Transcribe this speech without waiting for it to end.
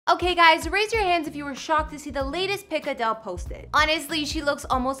Okay guys, raise your hands if you were shocked to see the latest pic Adele posted. Honestly, she looks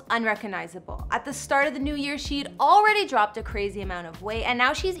almost unrecognizable. At the start of the new year, she'd already dropped a crazy amount of weight, and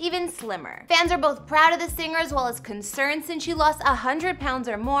now she's even slimmer. Fans are both proud of the singer as well as concerned since she lost 100 pounds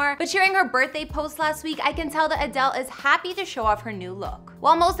or more, but sharing her birthday post last week, I can tell that Adele is happy to show off her new look.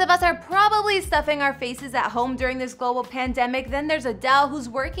 While most of us are probably stuffing our faces at home during this global pandemic, then there's Adele who's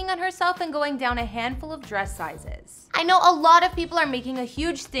working on herself and going down a handful of dress sizes. I know a lot of people are making a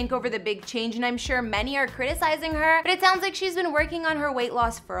huge stink over the big change, and I'm sure many are criticizing her, but it sounds like she's been working on her weight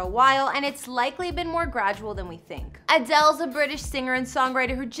loss for a while, and it's likely been more gradual than we think. Adele's a British singer and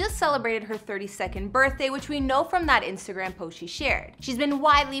songwriter who just celebrated her 32nd birthday, which we know from that Instagram post she shared. She's been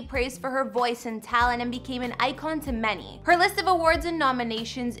widely praised for her voice and talent and became an icon to many. Her list of awards and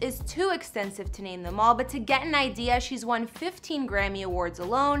nominations is too extensive to name them all, but to get an idea, she's won 15 Grammy Awards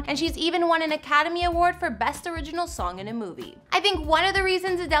alone, and she's even won an Academy Award for Best Original Song in a Movie. I think one of the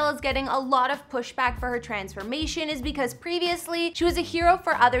reasons Adele is getting a lot of pushback for her transformation is because previously, she was a hero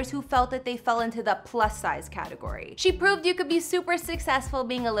for others who felt that they fell into the plus size category. She proved you could be super successful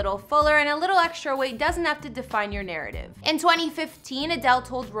being a little fuller, and a little extra weight doesn't have to define your narrative. In 2015, Adele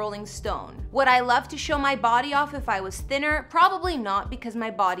told Rolling Stone, "Would I love to show my body off if I was thinner? Probably not, because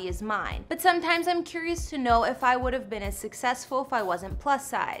my body is mine. But sometimes I'm curious to know if I would have been as successful if I wasn't plus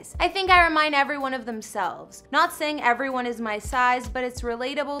size. I think I remind everyone of themselves. Not saying everyone is my size, but it's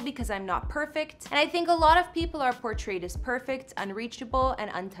relatable because I'm not perfect, and I think a lot of people are portrayed as perfect, unreachable, and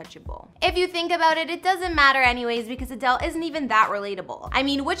untouchable." If you think about it, it doesn't matter anyways because Adele isn't even that relatable. I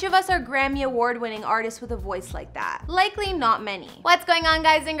mean, which of us are Grammy Award-winning artists with a voice like that? Likely not many. What's going on,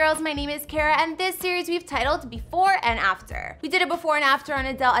 guys and girls? My name is Kara, and this series we've titled Before and After. We did a before and after on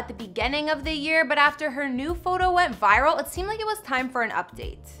Adele at the beginning of the year, but after her new photo went viral, it seemed like it was time for an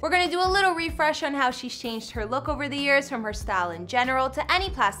update. We're gonna do a little refresh on how she's changed her look over the years, from her style in general to any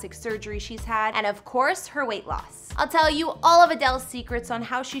plastic surgery she's had, and of course, her weight loss. I'll tell you all of Adele's secrets on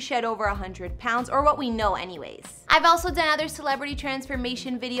how she shed over 100 pounds, or what we know anyways. I've also done other celebrity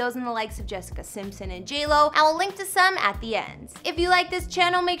transformation videos on the likes of Jessica Simpson and J-Lo, and I'll link to some at the end. If you like this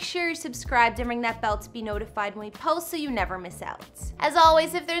channel, make sure you're subscribed and ring that bell to be notified when we post so you never miss out. As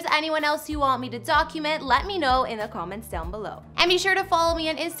always, if there's anyone else you want me to document, let me know in the comments down below. And be sure to follow me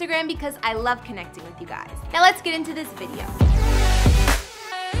on Instagram because I love connecting with you guys. Now let's get into this video.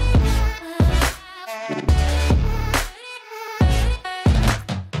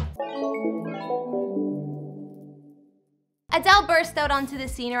 Adele burst out onto the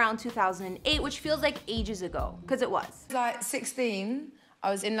scene around 2008, which feels like ages ago, because it was. Like 16, I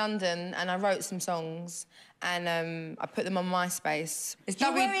was in London and I wrote some songs and I put them on MySpace.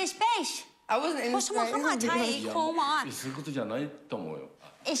 You were in space? I wasn't in space. Come on.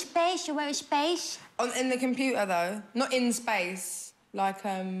 In space, you were in space? In the computer though, not in space. Like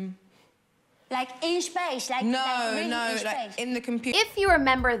in space? Like no, really in space? Like in the computer. If you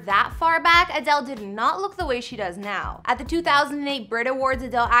remember that far back, Adele did not look the way she does now. At the 2008 Brit Awards,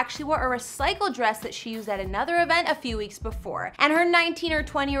 Adele actually wore a recycled dress that she used at another event a few weeks before, and her 19 or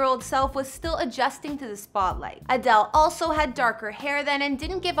 20-year-old self was still adjusting to the spotlight. Adele also had darker hair then and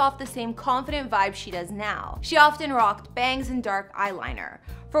didn't give off the same confident vibe she does now. She often rocked bangs and dark eyeliner.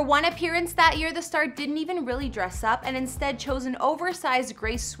 For one appearance that year, the star didn't even really dress up and instead chose an oversized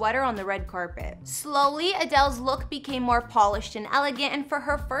gray sweater on the red carpet. Slowly, Adele's look became more polished and elegant, and for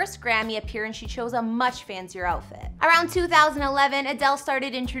her first Grammy appearance, she chose a much fancier outfit. Around 2011, Adele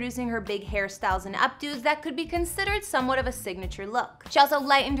started introducing her big hairstyles and updos that could be considered somewhat of a signature look. She also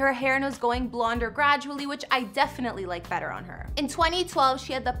lightened her hair and was going blonder gradually, which I definitely like better on her. In 2012,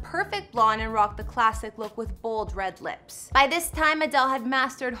 she had the perfect blonde and rocked the classic look with bold red lips. By this time, Adele had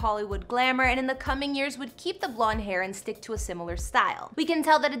mastered Hollywood glamour, and in the coming years would keep the blonde hair and stick to a similar style. We can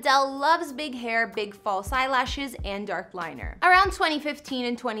tell that Adele loves big hair, big false eyelashes, and dark liner. Around 2015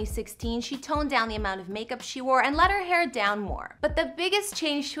 and 2016, she toned down the amount of makeup she wore and let her hair down more. But the biggest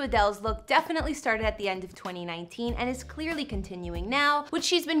change to Adele's look definitely started at the end of 2019 and is clearly continuing now, which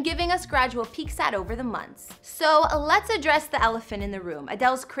she's been giving us gradual peeks at over the months. So let's address the elephant in the room,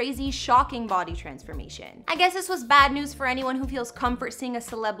 Adele's crazy, shocking body transformation. I guess this was bad news for anyone who feels comfort seeing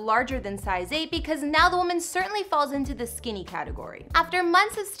a celeb larger than size 8, because now the woman certainly falls into the skinny category. After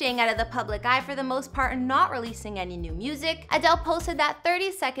months of staying out of the public eye for the most part and not releasing any new music, Adele posted that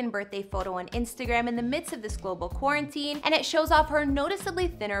 32nd birthday photo on Instagram in the midst of this global quarantine, and it shows off her noticeably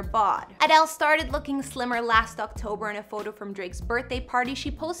thinner bod. Adele started looking slimmer last October in a photo from Drake's birthday party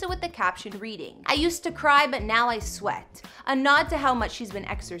she posted with the caption reading, "I used to cry, but now I sweat," a nod to how much she's been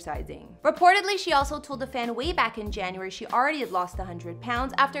exercising. Reportedly, she also told a fan way back in January she already had lost 100 pounds,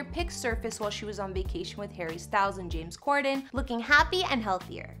 pounds after pics surfaced while she was on vacation with Harry Styles and James Corden, looking happy and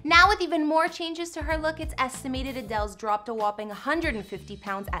healthier. Now with even more changes to her look, it's estimated Adele's dropped a whopping 150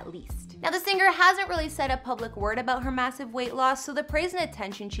 pounds at least. Now the singer hasn't really said a public word about her massive weight loss, so the praise and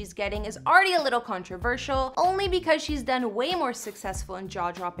attention she's getting is already a little controversial, only because she's done way more successful and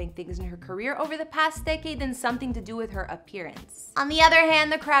jaw-dropping things in her career over the past decade than something to do with her appearance. On the other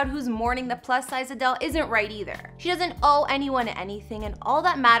hand, the crowd who's mourning the plus-size Adele isn't right either. She doesn't owe anyone anything, and all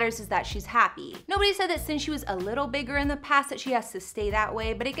that matters is that she's happy. Nobody said that since she was a little bigger in the past that she has to stay that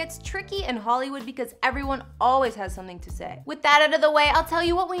way, but it gets tricky in Hollywood because everyone always has something to say. With that out of the way, I'll tell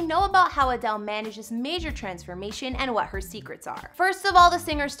you what we know about how Adele managed this major transformation and what her secrets are. First of all, the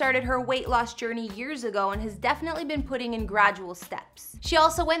singer started her weight loss journey years ago and has definitely been putting in gradual steps. She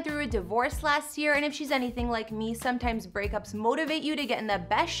also went through a divorce last year, and if she's anything like me, sometimes breakups motivate you to get in the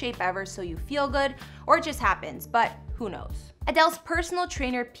best shape ever so you feel good, or it just happens, but who knows. Adele's personal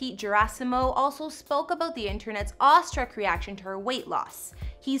trainer Pete Gerasimo also spoke about the internet's awestruck reaction to her weight loss.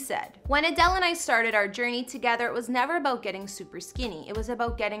 He said, "When Adele and I started our journey together, it was never about getting super skinny, it was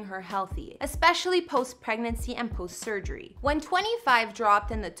about getting her healthy, especially post-pregnancy and post-surgery. When 25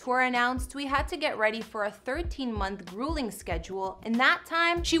 dropped and the tour announced, we had to get ready for a 13-month grueling schedule. In that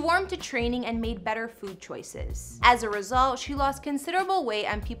time, she warmed to training and made better food choices. As a result, she lost considerable weight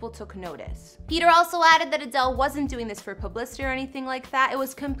and people took notice." Peter also added that Adele wasn't doing this for publicity or anything like that, it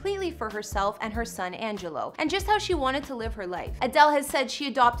was completely for herself and her son Angelo, and just how she wanted to live her life. Adele has said she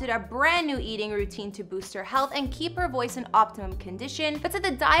adopted a brand new eating routine to boost her health and keep her voice in optimum condition, but said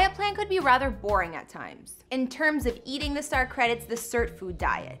the diet plan could be rather boring at times. In terms of eating, the star credits the cert food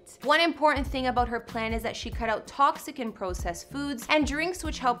diet. One important thing about her plan is that she cut out toxic and processed foods and drinks,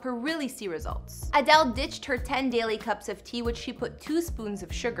 which help her really see results. Adele ditched her 10 daily cups of tea, which she put 2 spoons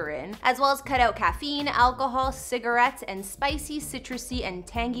of sugar in, as well as cut out caffeine, alcohol, cigarettes, and spicy, citrusy, and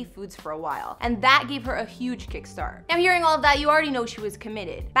tangy foods for a while, and that gave her a huge kickstart. Now hearing all of that, you already know she was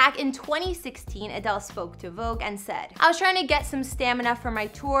committed. Back in 2016, Adele spoke to Vogue and said, "I was trying to get some stamina for my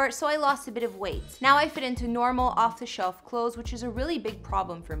tour, so I lost a bit of weight. Now I fit into normal, off-the-shelf clothes, which is a really big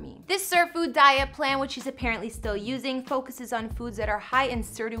problem for me." This surf food diet plan, which she's apparently still using, focuses on foods that are high in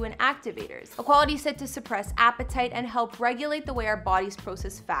sirtuin activators, a quality said to suppress appetite and help regulate the way our bodies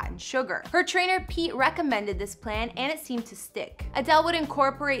process fat and sugar. Her trainer Pete recommended this plan, and it seemed to stick. Adele would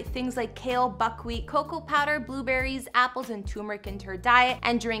incorporate things like kale, buckwheat, cocoa powder, blueberries, apples, and turmeric into her diet,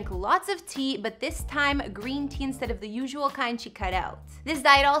 and drink lots of tea, but this time green tea instead of the usual kind she cut out. This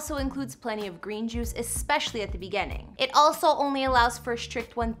diet also includes plenty of green juice, especially at the beginning. It also only allows for a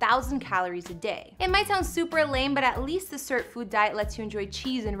strict 1,000 calories a day. It might sound super lame, but at least the cert food diet lets you enjoy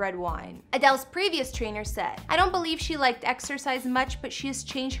cheese and red wine. Adele's previous trainer said, "I don't believe she liked exercise much, but she has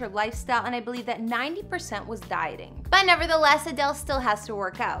changed her lifestyle, and I believe that 90% was dieting." But nevertheless, Adele still has to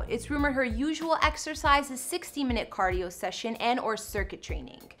work out. It's rumored her usual exercise is 60-minute cardio session and/or circuit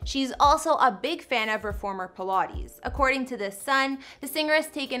training. She's also a big fan of reformer Pilates. According to The Sun, the singer has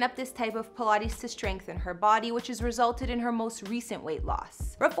taken up this type of Pilates to strengthen her body, which has resulted in her most recent weight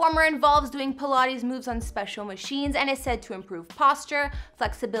loss. Reformer involves doing Pilates moves on special machines and is said to improve posture,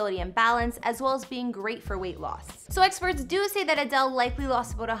 flexibility, and balance, as well as being great for weight loss. So experts do say that Adele likely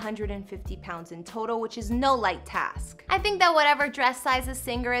lost about 150 pounds in total, which is no light task. I think that whatever dress size the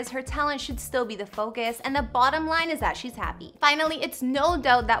singer is, her talent should still be the focus, and the bottom line is that she's happy. Finally, it's no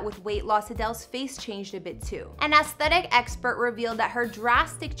doubt that with weight loss, Adele's face changed a bit too. An aesthetic expert revealed that her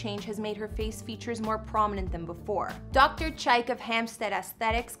drastic change has made her face features more prominent than before. Dr. Chaik of Hampstead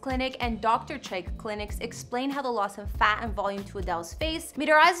Aesthetics Clinic and Dr. Chaik Clinics explained how the loss of fat and volume to Adele's face made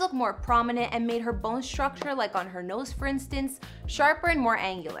her eyes look more prominent and made her bone structure, like on her nose for instance, sharper and more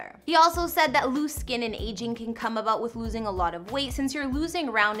angular. He also said that loose skin and aging can come about with losing a lot of weight, since you're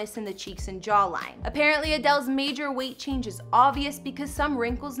losing roundness in the cheeks and jawline. Apparently, Adele's major weight change is obvious because some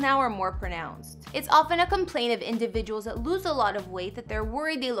wrinkles now are more pronounced. It's often a complaint of individuals that lose a lot of weight that they're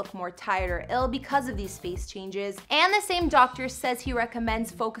worried they look more tired or ill because of these face changes, and the same doctor says he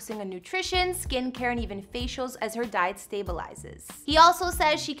recommends focusing on nutrition, skincare, and even facials as her diet stabilizes. He also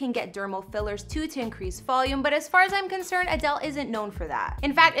says she can get dermal fillers too to increase volume, but as far as I'm concerned, Adele isn't known for that.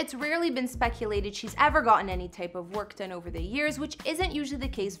 In fact, it's rarely been speculated she's ever gotten any type of work done over the years, which isn't usually the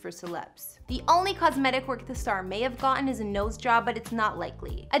case for celebs. The only cosmetic work the star may have gotten is a nose job, but it's not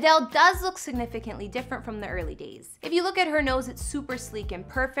likely. Adele does look significantly different from the early days. If you look at her nose, it's super sleek and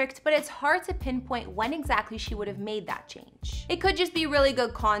perfect, but it's hard to pinpoint when exactly she would have made that change. It could just be really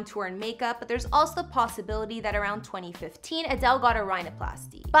good contour and makeup, but there's also the possibility that around 2015, Adele got a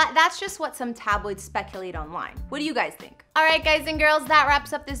rhinoplasty. But that's just what some tabloids speculate online. What do you guys think? Alright guys and girls, that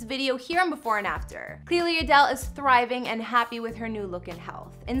wraps up this video here on before and after. Clearly Adele is thriving and happy with her new look and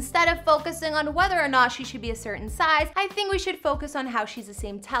health. Instead of focusing on whether or not she should be a certain size, I think we should focus on how she's the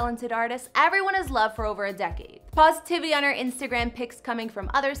same talented artist everyone has loved for over a decade. Positivity on her Instagram pics coming from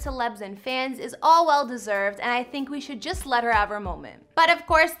other celebs and fans is all well deserved, and I think we should just let her have her moment. But of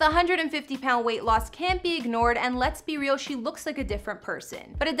course, the 150-pound weight loss can't be ignored, and let's be real, she looks like a different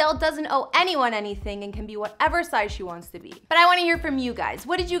person. But Adele doesn't owe anyone anything and can be whatever size she wants to be. But I want to hear from you guys.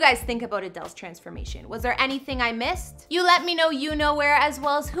 What did you guys think about Adele's transformation? Was there anything I missed? You let me know you know where, as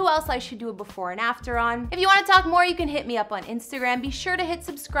well as who else I should do a before and after on. If you want to talk more, you can hit me up on Instagram. Be sure to hit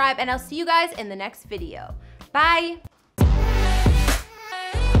subscribe, and I'll see you guys in the next video. Bye!